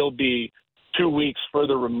think that he'll be 2 weeks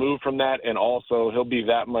further removed from that, and also he'll be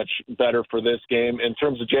that much better for this game. In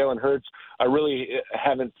terms of Jalen Hurts, I really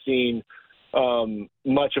haven't seen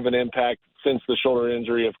much of an impact since the shoulder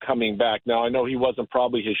injury of coming back. Now, I know he wasn't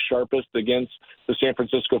probably his sharpest against the San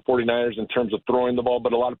Francisco 49ers in terms of throwing the ball,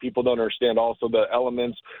 but a lot of people don't understand also the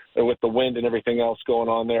elements with the wind and everything else going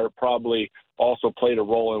on there probably also played a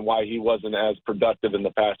role in why he wasn't as productive in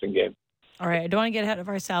the passing game. All right, I don't want to get ahead of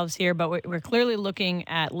ourselves here, but we're clearly looking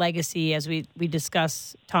at legacy as we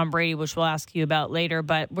discuss Tom Brady, which we'll ask you about later,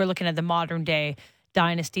 but we're looking at the modern-day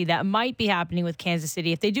dynasty that might be happening with Kansas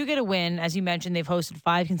City. If they do get a win, as you mentioned, they've hosted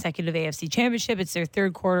 5 consecutive AFC championship. It's their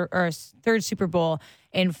third Super Bowl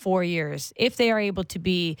in 4 years. If they are able to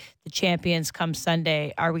be the champions come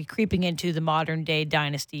Sunday, are we creeping into the modern-day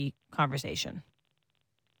dynasty conversation?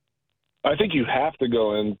 I think you have to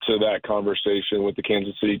go into that conversation with the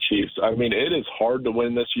Kansas City Chiefs. I mean, it is hard to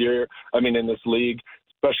win this year. In this league,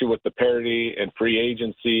 especially with the parity and free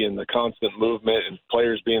agency and the constant movement and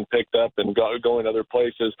players being picked up and going other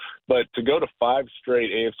places. But to go to 5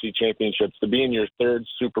 straight AFC championships, to be in your 3rd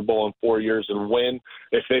Super Bowl in 4 years and win,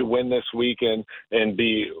 if they win this weekend and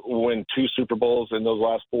win 2 Super Bowls in those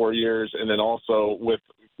last 4 years, and then also with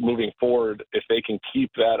moving forward, if they can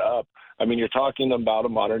keep that up, you're talking about a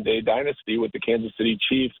modern-day dynasty with the Kansas City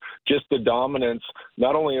Chiefs. Just the dominance,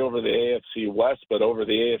 not only over the AFC West, but over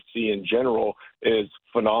the AFC in general, is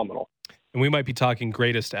phenomenal. And we might be talking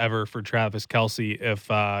greatest ever for Travis Kelce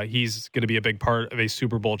if he's going to be a big part of a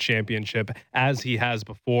Super Bowl championship, as he has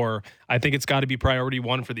before. I think it's got to be priority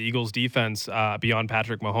 1 for the Eagles defense beyond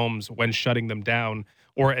Patrick Mahomes when shutting them down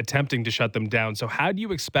or attempting to shut them down. So how do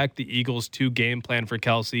you expect the Eagles to game plan for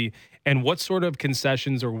Kelce, and what sort of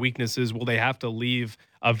concessions or weaknesses will they have to leave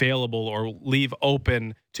available or leave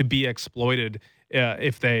open to be exploited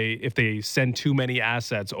if they send too many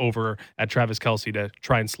assets over at Travis Kelce to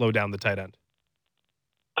try and slow down the tight end?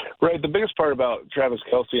 Right. The biggest part about Travis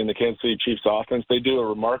Kelce and the Kansas City Chiefs offense, they do a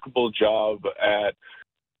remarkable job at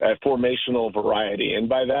formational variety. And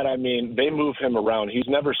by that, I mean they move him around. He's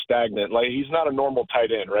never stagnant. Like, he's not a normal tight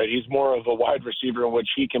end, right? He's more of a wide receiver in which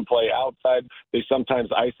he can play outside. They sometimes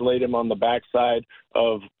isolate him on the backside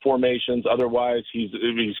of formations. Otherwise, he's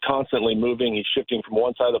constantly moving. He's shifting from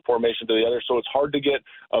one side of the formation to the other. So it's hard to get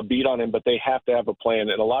a beat on him, but they have to have a plan.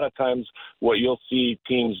 And a lot of times what you'll see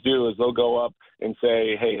teams do is they'll go up and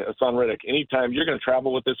say, hey, Hassan Reddick, anytime you're going to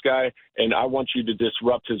travel with this guy, and I want you to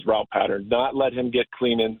disrupt his route pattern, not let him get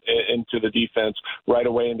clean into the defense right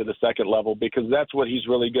away into the second level, because that's what he's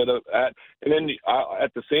really good at. And then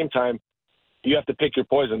at the same time, you have to pick your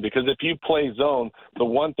poison, because if you play zone, the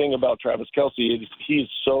one thing about Travis Kelce is he's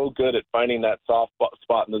so good at finding that soft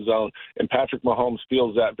spot in the zone, and Patrick Mahomes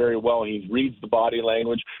feels that very well. He reads the body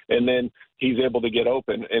language, and then he's able to get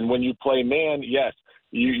open. And when you play man, yes,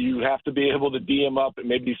 you have to be able to D him up and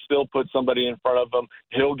maybe still put somebody in front of him.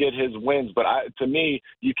 He'll get his wins. But to me,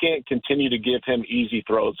 you can't continue to give him easy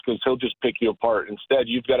throws because he'll just pick you apart. Instead,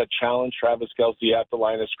 you've got to challenge Travis Kelce at the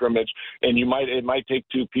line of scrimmage, and it might take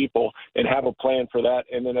 2 people and have a plan for that.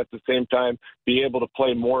 And then at the same time, be able to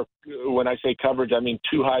play more. When I say coverage, I mean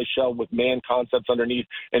 2 high shell with man concepts underneath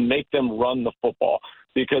and make them run the football.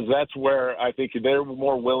 Because that's where I think they're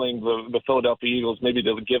more willing, the Philadelphia Eagles, maybe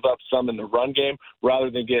to give up some in the run game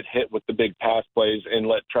rather than get hit with the big pass plays and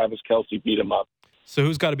let Travis Kelce beat him up. So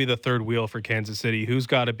who's got to be the third wheel for Kansas City? Who's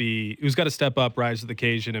got to step up, rise to the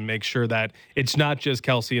occasion, and make sure that it's not just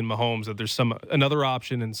Kelce and Mahomes, that there's another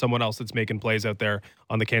option and someone else that's making plays out there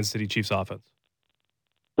on the Kansas City Chiefs offense?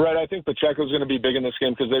 Right. I think Pacheco's going to be big in this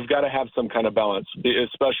game because they've got to have some kind of balance,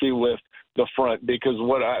 especially with the front, because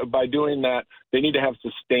by doing that, they need to have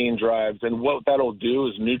sustained drives. And what that'll do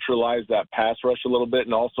is neutralize that pass rush a little bit.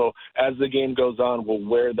 And also, as the game goes on, will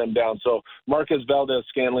wear them down. So Marquez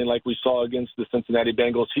Valdez-Scantling, like we saw against the Cincinnati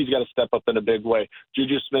Bengals, he's got to step up in a big way.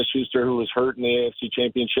 Juju Smith-Schuster, who was hurt in the AFC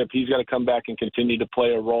Championship, he's got to come back and continue to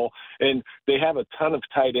play a role. And they have a ton of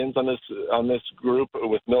tight ends on this group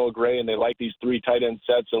with Noah Gray, and they like these 3 tight end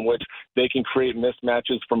sets in which they can create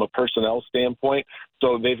mismatches from a personnel standpoint.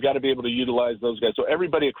 So they've got to be able to utilize those guys. So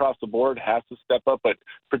everybody across the board has to step up, but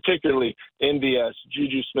particularly MVS,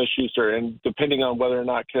 Juju Smith-Schuster, and depending on whether or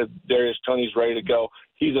not Kadarius Toney's ready to go,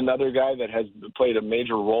 he's another guy that has played a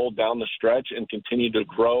major role down the stretch and continued to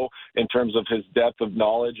grow in terms of his depth of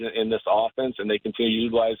knowledge in this offense, and they continue to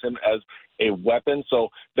utilize him as a weapon. So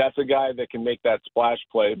that's a guy that can make that splash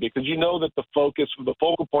play, because you know that the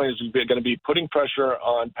focal point is going to be putting pressure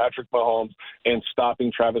on Patrick Mahomes and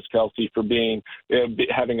stopping Travis Kelce for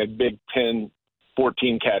having a big 10,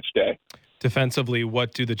 14 catch day. Defensively,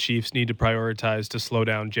 what do the Chiefs need to prioritize to slow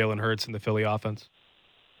down Jalen Hurts and the Philly offense?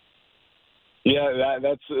 Yeah,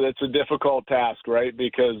 that's a difficult task, right?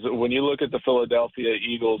 Because when you look at the Philadelphia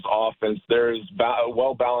Eagles offense, they're as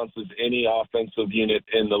well balanced as any offensive unit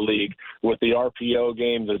in the league. With the RPO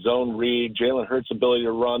game, the zone read, Jalen Hurts' ability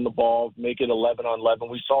to run the ball, make it 11-on-11.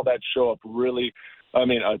 We saw that show up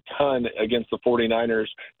a ton against the 49ers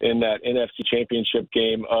in that NFC Championship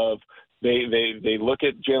game of They look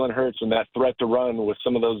at Jalen Hurts and that threat to run with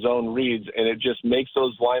some of those zone reads, and it just makes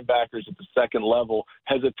those linebackers at the second level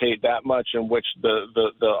hesitate that much, in which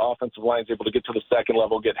the offensive line is able to get to the second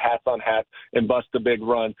level, get hats on hats, and bust a big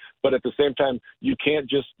run. But at the same time, you can't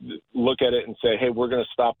just look at it and say, hey, we're going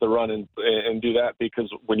to stop the run and do that, because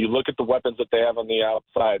when you look at the weapons that they have on the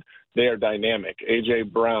outside, they are dynamic. A.J.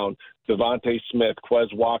 Brown, Devontae Smith,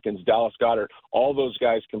 Quez Watkins, Dallas Goedert, all those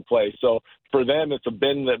guys can play. So for them, it's a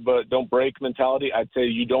bend that but don't break mentality. I'd say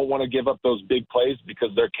you don't want to give up those big plays because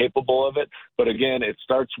they're capable of it. But again, it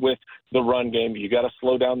starts with the run game. You got to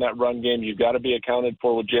slow down that run game. You got to be accounted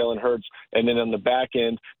for with Jalen Hurts. And then on the back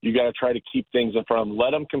end, you got to try to keep things in front of them.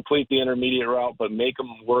 Let them complete the intermediate route, but make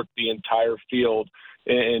them work the entire field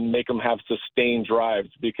and make them have sustained drives,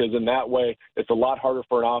 because in that way, it's a lot harder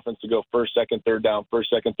for an offense to go first, second, third down,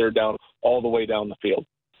 all the way down the field.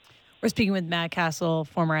 We're speaking with Matt Castle,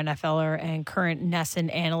 former NFLer and current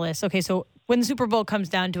NESN analyst. Okay, so when the Super Bowl comes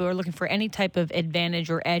down to it, we're looking for any type of advantage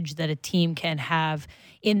or edge that a team can have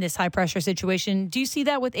in this high-pressure situation. Do you see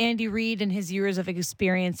that with Andy Reid and his years of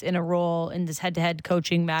experience in a role in this head-to-head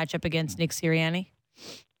coaching matchup against Nick Sirianni?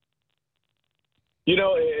 You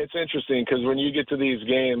know, it's interesting because when you get to these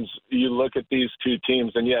games, you look at these two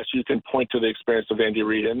teams, and yes, you can point to the experience of Andy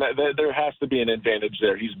Reid, and there has to be an advantage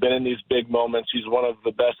there. He's been in these big moments. He's one of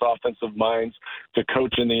the best offensive minds to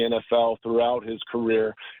coach in the NFL throughout his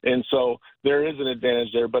career, and so there is an advantage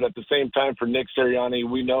there. But at the same time, for Nick Sirianni,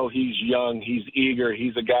 we know he's young, he's eager,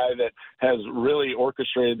 he's a guy that has really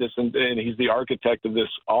orchestrated this, and he's the architect of this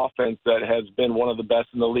offense that has been one of the best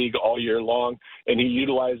in the league all year long, and he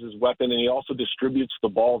utilizes weapon, and he also distributes the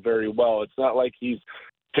ball very well. It's not like he's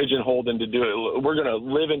pigeonholed into do it. We're going to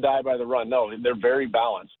live and die by the run. No, they're very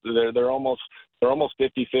balanced. They're almost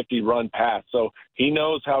 50-50 run pass. So he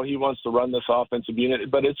knows how he wants to run this offensive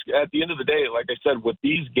unit. But it's at the end of the day, like I said, with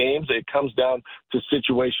these games, it comes down to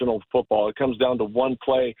situational football. It comes down to one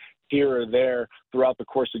play here or there throughout the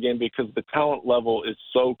course of the game, because the talent level is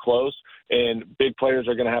so close, and big players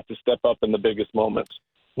are going to have to step up in the biggest moments.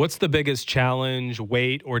 What's the biggest challenge,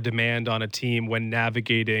 weight, or demand on a team when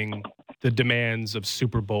navigating the demands of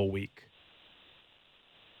Super Bowl week?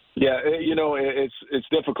 Yeah, you know, it's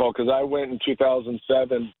difficult because I went in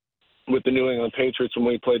 2007 with the New England Patriots when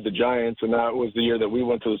we played the Giants, and that was the year that we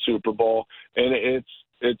went to the Super Bowl. And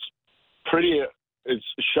it's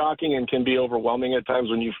shocking and can be overwhelming at times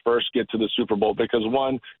when you first get to the Super Bowl, because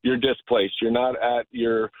one, you're displaced. You're not at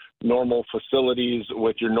your normal facilities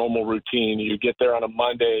with your normal routine. You get there on a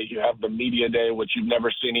Monday, you have the media day, which you've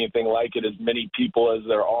never seen anything like it, as many people as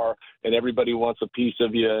there are, and everybody wants a piece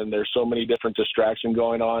of you, and there's so many different distractions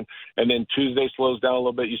going on. And then Tuesday slows down a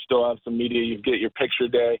little bit. You still have some media. You get your picture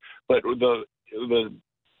day, but the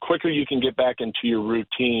quicker you can get back into your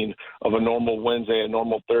routine of a normal Wednesday, a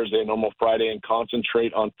normal Thursday, a normal Friday, and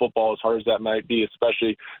concentrate on football, as hard as that might be,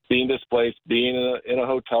 especially being displaced, being in a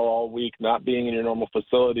hotel all week, not being in your normal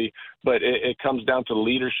facility. But it comes down to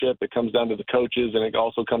leadership, it comes down to the coaches, and it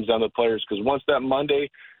also comes down to the players, because once that Monday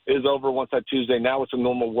is over, once that Tuesday, now it's a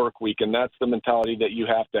normal work week, and that's the mentality that you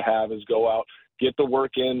have to have, is go out, get the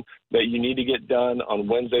work in that you need to get done on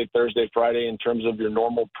Wednesday, Thursday, Friday in terms of your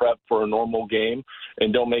normal prep for a normal game,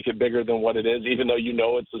 and don't make it bigger than what it is, even though you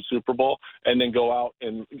know it's a Super Bowl, and then go out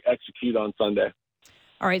and execute on Sunday.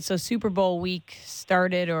 All right, so Super Bowl week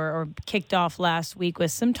started or kicked off last week with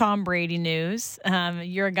some Tom Brady news.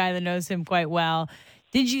 You're a guy that knows him quite well.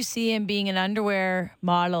 Did you see him being an underwear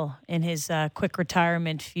model in his quick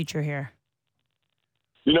retirement future here?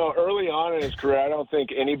 You know, early on in his career, I don't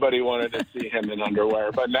think anybody wanted to see him in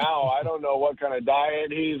underwear. But now I don't know what kind of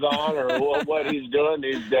diet he's on or what he's doing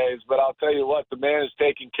these days. But I'll tell you what, the man is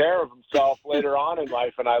taking care of himself later on in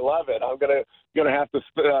life, and I love it. I'm gonna have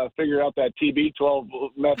to figure out that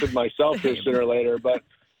TB12 method myself here sooner or later. But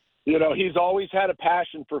you know, he's always had a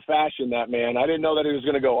passion for fashion, that man. I didn't know that he was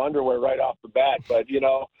going to go underwear right off the bat. But you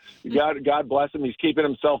know, God bless him. He's keeping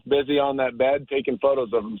himself busy on that bed, taking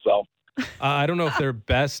photos of himself. I don't know if they're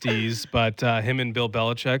besties, but him and Bill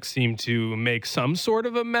Belichick seem to make some sort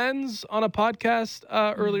of amends on a podcast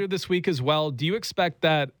earlier this week as well. Do you expect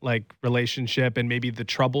that relationship and maybe the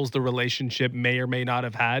troubles the relationship may or may not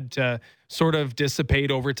have had to sort of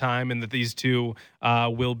dissipate over time, and that these two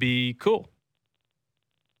will be cool?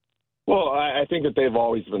 Well, I think that they've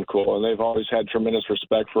always been cool, and they've always had tremendous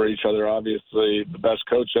respect for each other. Obviously, the best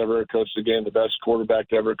coach ever coached the game, the best quarterback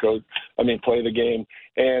to ever play the game.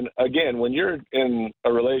 And again, when you're in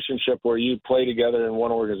a relationship where you play together in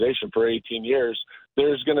one organization for 18 years,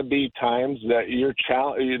 there's going to be times that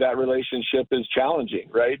that relationship is challenging,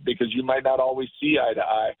 right? Because you might not always see eye to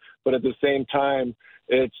eye, but at the same time,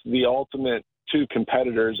 it's the ultimate two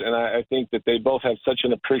competitors, and I think that they both have such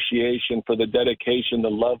an appreciation for the dedication, the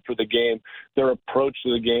love for the game, their approach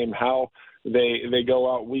to the game, how they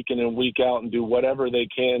go out week in and week out and do whatever they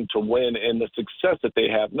can to win, and the success that they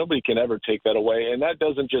have. Nobody can ever take that away, and that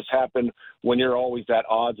doesn't just happen when you're always at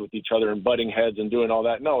odds with each other and butting heads and doing all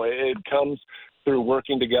that. No, it comes through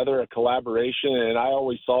working together, a collaboration, and I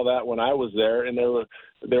always saw that when I was there, and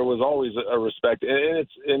there was always a respect.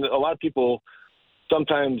 And a lot of people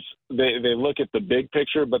sometimes they look at the big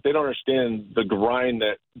picture, but they don't understand the grind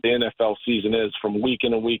that the NFL season is from week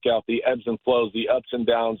in and week out, the ebbs and flows, the ups and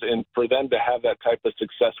downs, and for them to have that type of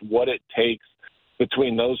success, what it takes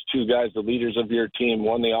between those two guys, the leaders of your team,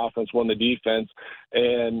 one the offense, one the defense,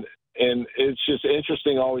 and it's just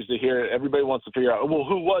interesting always to hear it. Everybody wants to figure out, well,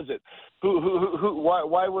 who was it? Who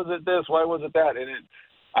why was it this? Why was it that? And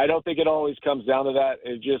I don't think it always comes down to that.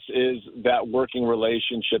 It just is that working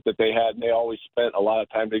relationship that they had, and they always spent a lot of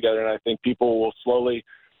time together. And I think people will slowly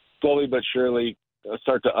but surely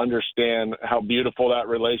start to understand how beautiful that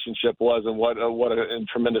relationship was and what a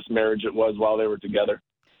tremendous marriage it was while they were together.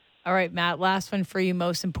 All right, Matt, last one for you.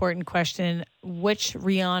 Most important question. Which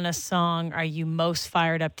Rihanna song are you most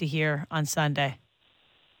fired up to hear on Sunday?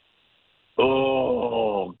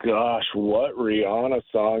 Oh, gosh. What Rihanna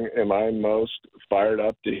song am I most fired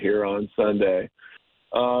up to hear on Sunday?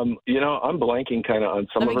 I'm blanking kind of on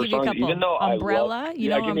some of her songs. Even though Umbrella,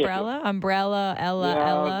 Umbrella,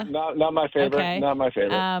 Ella. Not my favorite. Okay. Not my favorite.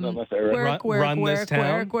 Not my favorite. Work. Work.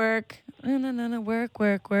 No, work.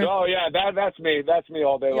 Oh yeah, that's me. That's me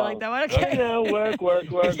all day long. You like that one? Okay. Work.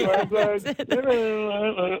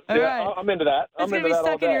 All right. I'm into that. It's gonna be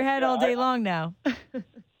stuck in your head all day long now.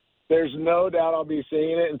 There's no doubt I'll be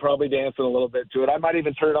singing it and probably dancing a little bit to it. I might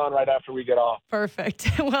even turn it on right after we get off. Perfect.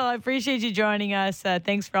 Well, I appreciate you joining us.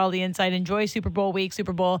 Thanks for all the insight. Enjoy Super Bowl week,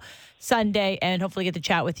 Super Bowl Sunday, and hopefully get to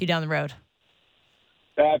chat with you down the road.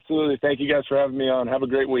 Absolutely. Thank you guys for having me on. Have a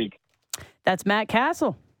great week. That's Matt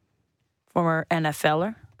Castle, former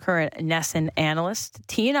NFLer, current NESN analyst,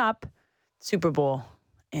 teeing up Super Bowl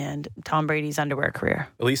and Tom Brady's underwear career.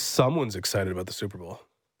 At least someone's excited about the Super Bowl.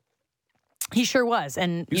 He sure was.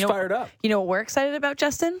 And he's fired up. You know what we're excited about,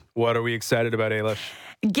 Justin? What are we excited about, Ailish?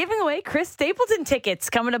 Giving away Chris Stapleton tickets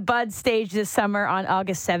coming to Bud Stage this summer on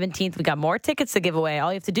August 17th. We got more tickets to give away.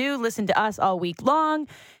 All you have to do, listen to us all week long.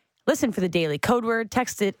 Listen for the daily code word.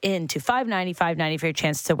 Text it in to 590 for your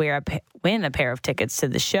chance to win a pair of tickets to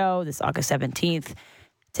the show this August 17th.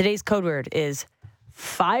 Today's code word is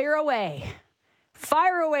fire away.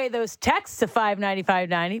 Fire away those texts to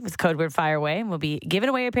 590 with code word fire away, and we'll be giving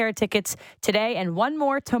away a pair of tickets today and one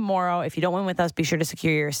more tomorrow. If you don't win with us, be sure to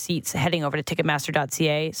secure your seats heading over to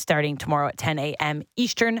Ticketmaster.ca starting tomorrow at 10 a.m.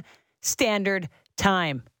 Eastern Standard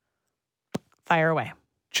Time. Fire away.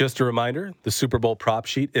 Just a reminder, the Super Bowl prop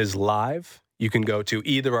sheet is live. You can go to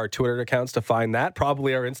either our Twitter accounts to find that,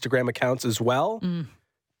 probably our Instagram accounts as well.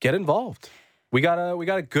 Get involved. We got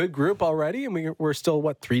a good group already, and we're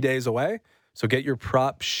still, 3 days away? So get your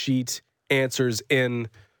prop sheet answers in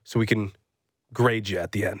so we can grade you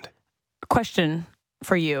at the end. Question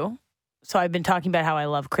for you. So I've been talking about how I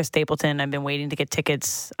love Chris Stapleton. I've been waiting to get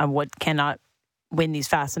tickets. I cannot win these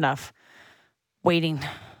fast enough. Waiting,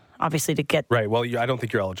 obviously, to get... Right. Well, I don't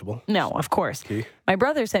think you're eligible. No, of course. Okay. My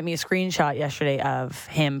brother sent me a screenshot yesterday of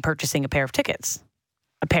him purchasing a pair of tickets.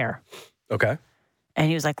 A pair. Okay. And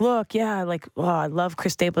he was like, look, I love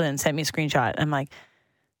Chris Stapleton. Sent me a screenshot. I'm like...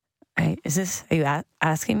 Are you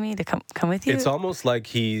asking me to come with you? It's almost like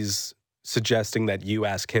he's suggesting that you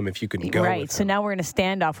ask him if you can go. Right. With so him. now we're in a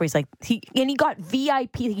standoff where he's like, he got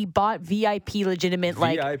VIP. He bought VIP legitimate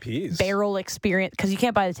VIPs. Barrel experience because you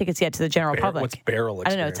can't buy the tickets yet to the general public. What's barrel experience? I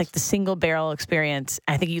don't know. It's like the single barrel experience.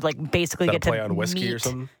 I think you basically get to play on whiskey or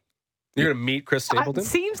something. You're going to meet Chris Stapleton? It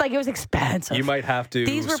seems like it was expensive. You might have to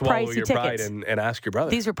swallow your pride and ask your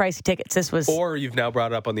brother. These were pricey tickets. Or you've now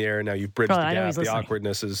brought it up on the air and now you've bridged the gap. The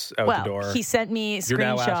awkwardness is out the door. He sent me a screenshot. You're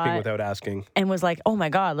now asking without asking. And was like, oh my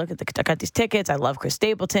God, look I got these tickets. I love Chris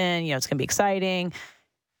Stapleton. It's going to be exciting.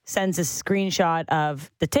 Sends a screenshot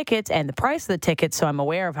of the tickets and the price of the tickets, so I'm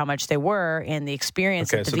aware of how much they were and the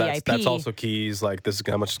experience of the VIP. That's also keys. Like, this is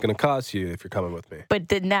how much it's going to cost you if you're coming with me. But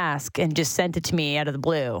didn't ask and just sent it to me out of the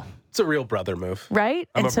blue. It's a real brother move. Right?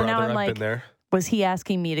 I'm and a so brother. now I'm I've been there. Was he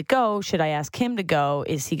asking me to go? Should I ask him to go?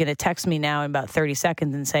 Is he going to text me now in about 30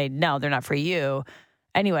 seconds and say, no, they're not for you?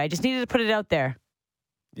 Anyway, I just needed to put it out there.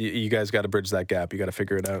 You guys got to bridge that gap. You got to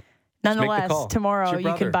figure it out. Nonetheless, tomorrow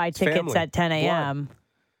you can buy tickets at 10 a.m.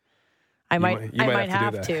 I might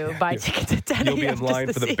have to buy tickets at 10 a.m. You'll be in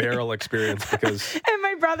line for the barrel experience because and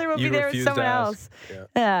my brother will be there with someone else.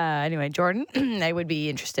 Yeah. Anyway, Jordan, I would be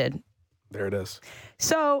interested. There it is.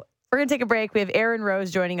 So we're going to take a break. We have Aaron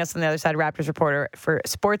Rose joining us on the other side, Raptors reporter for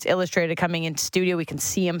Sports Illustrated, coming into studio. We can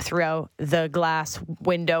see him through the glass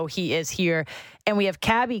window. He is here. And we have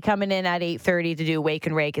Cabby coming in at 8:30 to do Wake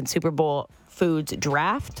and Rake and Super Bowl Foods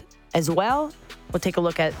Draft. as well. We'll take a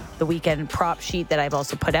look at the weekend prop sheet that I've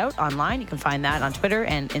also put out online. You can find that on Twitter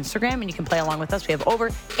and Instagram, and you can play along with us. We have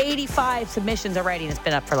over 85 submissions already, and it's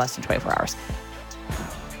been up for less than 24 hours.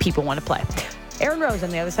 People want to play. Aaron Rose on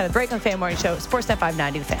the other side of the break on the Fan Morning Show, Sportsnet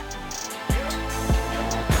 590, The Fan.